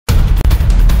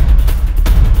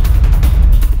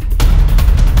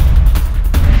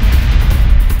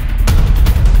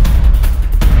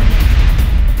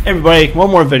Everybody, one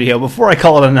more video before I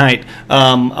call it a night.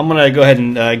 I'm going to go ahead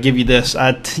and give you this.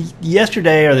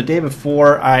 Yesterday or the day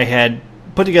before, I had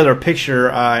put together a picture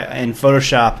in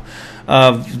Photoshop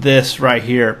of this right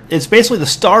here. It's basically the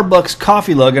Starbucks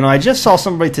coffee logo. And I just saw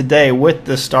somebody today with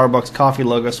the Starbucks coffee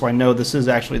logo, so I know this is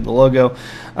actually the logo.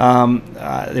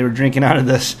 They were drinking out of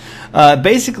this.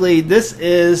 Basically, this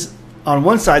is on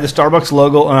one side the Starbucks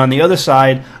logo, and on the other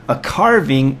side a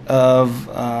carving of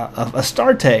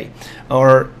Astarte,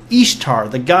 or Ishtar,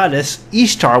 the goddess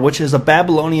Ishtar, which is a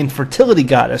Babylonian fertility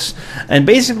goddess. And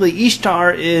basically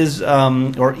Ishtar is,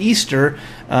 or Easter,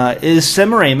 is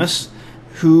Semiramis,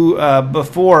 who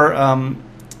before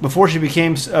she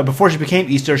became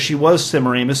Easter, she was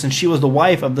Semiramis, and she was the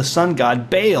wife of the sun god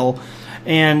Baal,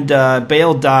 and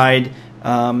Baal died.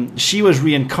 She was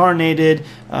reincarnated.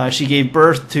 She gave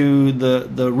birth to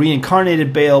the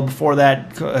reincarnated Baal before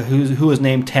that, who was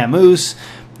named Tammuz,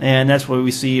 and that's where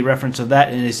we see reference of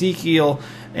that in Ezekiel.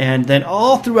 And then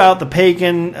all throughout the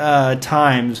pagan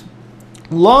times,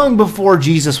 long before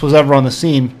Jesus was ever on the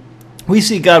scene, we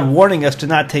see God warning us to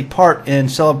not take part in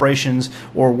celebrations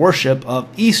or worship of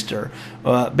Easter,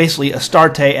 basically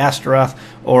Astarte, Astaroth,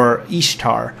 or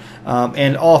Ishtar.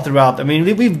 And all throughout, I mean,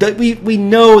 we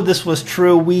know this was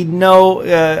true. We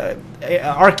know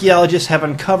archaeologists have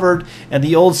uncovered in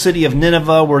the old city of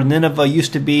Nineveh, where Nineveh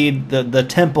used to be the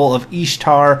temple of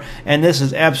Ishtar, and this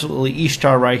is absolutely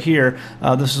Ishtar right here.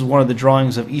 This is one of the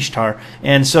drawings of Ishtar,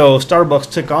 and so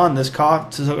Starbucks took on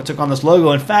this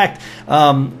logo. In fact,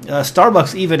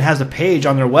 Starbucks even has a page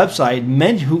on their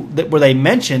website where they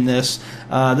mention this.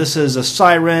 This is a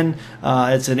siren.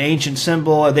 It's an ancient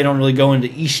symbol. They don't really go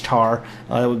into Ishtar.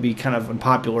 That would be kind of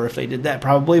unpopular if they did that,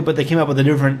 probably. But they came up with a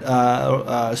different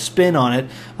spin on it.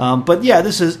 But yeah,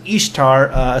 this is Ishtar,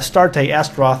 Astarte,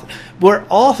 Astaroth, where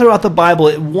all throughout the Bible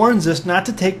it warns us not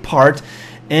to take part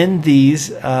in these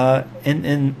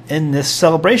in this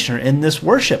celebration, or in this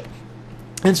worship.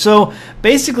 And so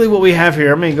basically what we have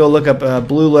here, I'm going to go look up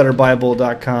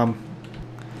blueletterbible.com.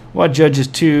 What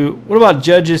about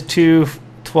Judges 2,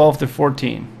 12 to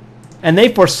 14? And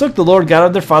they forsook the Lord God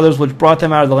of their fathers, which brought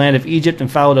them out of the land of Egypt, and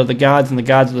followed other gods and the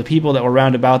gods of the people that were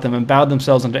round about them, and bowed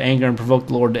themselves unto anger, and provoked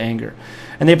the Lord to anger.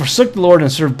 And they forsook the Lord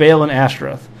and served Baal and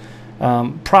Ashtaroth.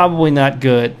 Probably not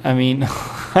good. I mean,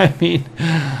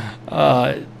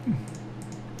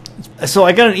 so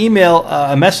I got an email,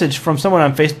 a message from someone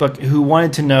on Facebook who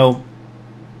wanted to know,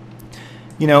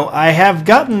 I have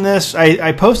gotten this,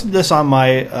 I posted this on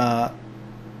my,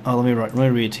 let me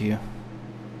read it to you.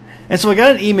 And so I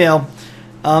got an email.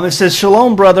 It says,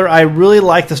 "Shalom, brother. I really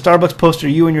like the Starbucks poster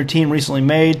you and your team recently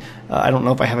made." I don't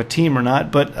know if I have a team or not,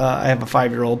 but I have a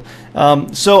 5-year-old.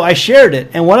 So I shared it,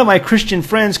 and one of my Christian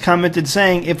friends commented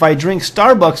saying, "If I drink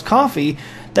Starbucks coffee,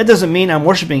 that doesn't mean I'm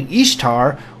worshiping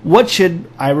Ishtar. What should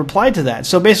I reply to that?"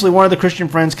 So basically one of the Christian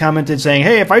friends commented saying,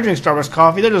 "Hey, if I drink Starbucks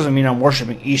coffee, that doesn't mean I'm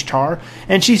worshiping Ishtar."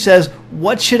 And she says,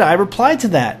 "What should I reply to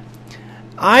that?"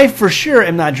 I for sure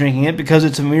am not drinking it because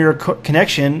it's a mere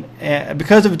connection, and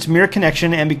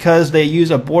because they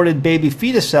use aborted baby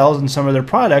fetus cells in some of their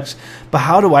products. But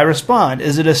how do I respond?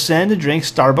 Is it a sin to drink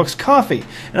Starbucks coffee?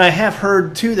 And I have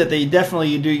heard too that they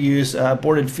definitely do use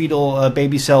aborted fetal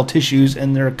baby cell tissues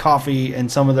in their coffee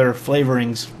and some of their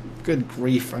flavorings. Good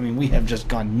grief! I mean, we have just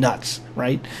gone nuts,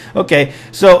 right? Okay,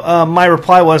 so my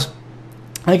reply was,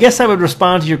 I guess I would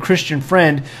respond to your Christian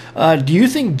friend. Do you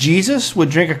think Jesus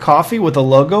would drink a coffee with a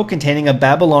logo containing a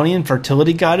Babylonian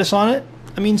fertility goddess on it?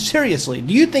 I mean, seriously,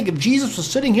 do you think if Jesus was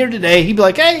sitting here today, he'd be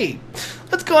like, "Hey,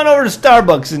 let's go on over to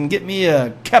Starbucks and get me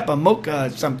a Kappa Mocha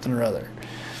something or other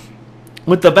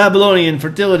with the Babylonian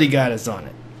fertility goddess on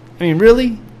it"? I mean,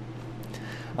 really?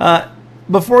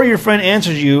 Before your friend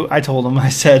answers you, I told him, I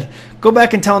said, go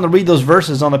back and tell him to read those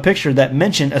verses on the picture that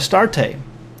mention Astarte.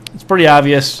 It's pretty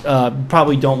obvious.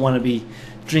 Probably don't want to be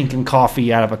drinking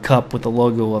coffee out of a cup with the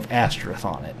logo of Astaroth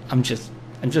on it. I'm just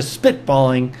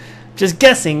spitballing, just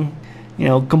guessing.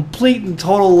 Complete and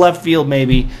total left field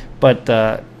maybe, but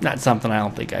not something I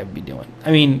don't think I'd be doing.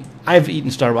 I mean, I've eaten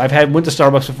Starbucks. Went to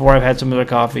Starbucks before. I've had some of their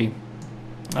coffee,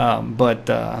 but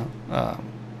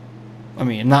I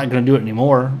mean, I'm not going to do it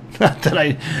anymore.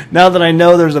 Now that I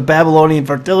know there's a Babylonian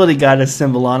fertility goddess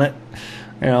symbol on it,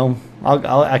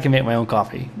 I can make my own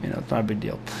coffee. It's not a big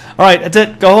deal. All right, that's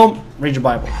it. Go home, read your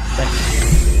Bible. Thanks.